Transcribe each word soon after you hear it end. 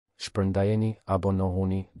Shpërndajeni,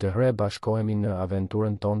 abonohuni, dëhre bashkohemi në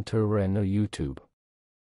aventurën tonë të re në YouTube.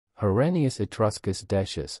 Herennius Etruscus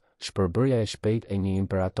Decius, Shpërbërja e shpejtë e një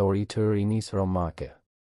imperatori të Rinisë Romake.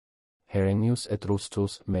 Herennius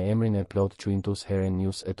Etruscus, me emrin e plot quintus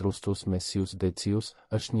Herennius Etruscus Messius Decius,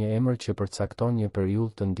 është një emër që përcakton një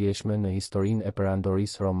periudhë të ndjeshme në historinë e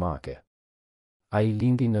perandorisë romake. Ai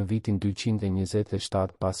lindi në vitin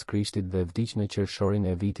 227 pas Krishtit dhe vdiq në qershorin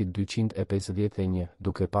e vitit 251,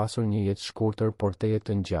 duke pasur një jetë shkurtër por teje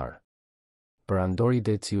të ngjarë. Perandori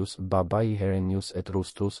Decius, babai i Herennius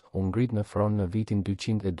Etruscus, u ngrit në fron në vitin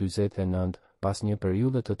 249, pas një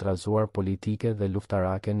periudhe të trazuar politike dhe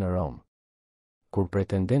luftarake në Rom. Kur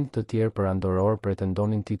pretendent të tjerë perandoror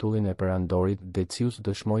pretendonin titullin e perandorit, Decius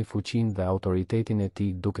dëshmoi fuqinë dhe autoritetin e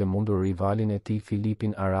tij duke mundur rivalin e tij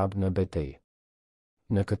Filipin Arab në betejë.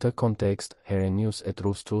 Në këtë kontekst, Herennius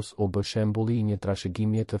Etruscus u bë shembulli i një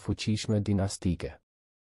trashëgimie të fuqishme dinastike.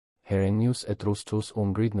 Herennius Etruscus u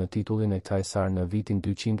ngrit në titullin e kajsar në vitin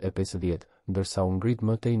 250, ndërsa u ngrit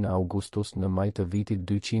më tej në Augustus në maj të vitit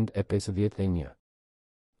 251.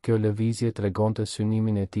 Kjo lëvizje tregonte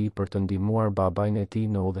synimin e tij për të ndihmuar babain e tij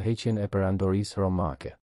në udhëheqjen e perandorisë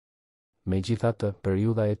romake. Megjithatë,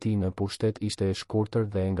 periudha e tij në pushtet ishte e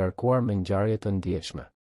shkurtër dhe e ngarkuar me ngjarje të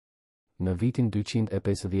ndjeshme. Në vitin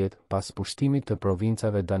 250, pas pushtimit të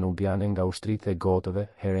provincave danubiane nga ushtritë e gotëve,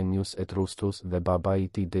 Herennius Etruscus dhe babai i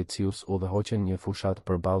tij Decius udhëhoqën një fushat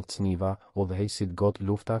përballë Cniva, udhëheqësit gotë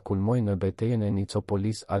lufta kulmoi në betejën e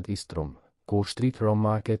Nicopolis ad Istrum, ku ushtritë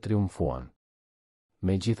romake triumfuan.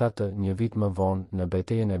 Megjithatë, një vit më vonë, në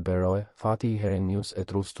betejën e Beroe, fati i Herennius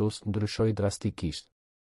Etruscus ndryshoi drastikisht.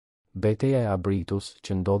 Betejë e Abritus,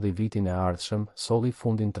 që ndodhi vitin e ardhshëm, solli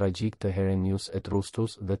fundin tragjik të Herennius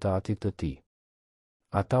Etruscus dhe të atit të tij.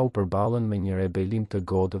 Ata u përballën me një rebelim të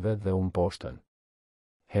godëve dhe u mposhtën.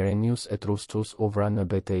 Herennius Etruscus u vra në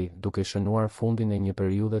betejë, duke shënuar fundin e një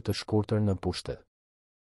periudhe të shkurtër në pushtet.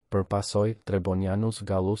 Përpasoj, Trebonianus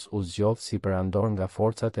Gallus u zgjodh si perandor nga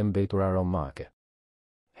forcat e mbetura romake.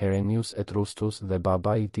 Herennius Etruscus dhe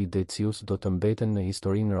babai i tij Decius do të mbeten në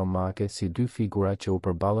historinë romake si dy figura që u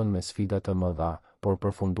përballën me sfida të mëdha, por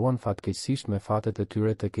përfunduan fatkeqësisht me fatet e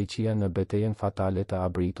tyre të keqia në betejën fatale të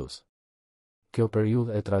Abritus. Kjo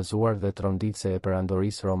periudhë e trazuar dhe tronditëse e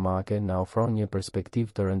perandorisë romake na ofron një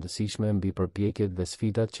perspektivë të rëndësishme mbi përpjekjet dhe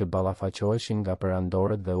sfidat që ballafaqoheshin nga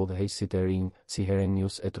perandorët dhe udhëheqësit e rinj, si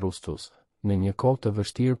Herennius Etruscus, në një kohë të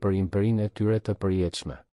vështirë për imperinë e tyre të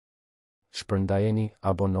përjetshme. Shpërndajeni,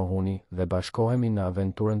 abonohuni dhe bashkohemi në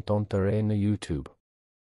aventurën tonë të re në YouTube.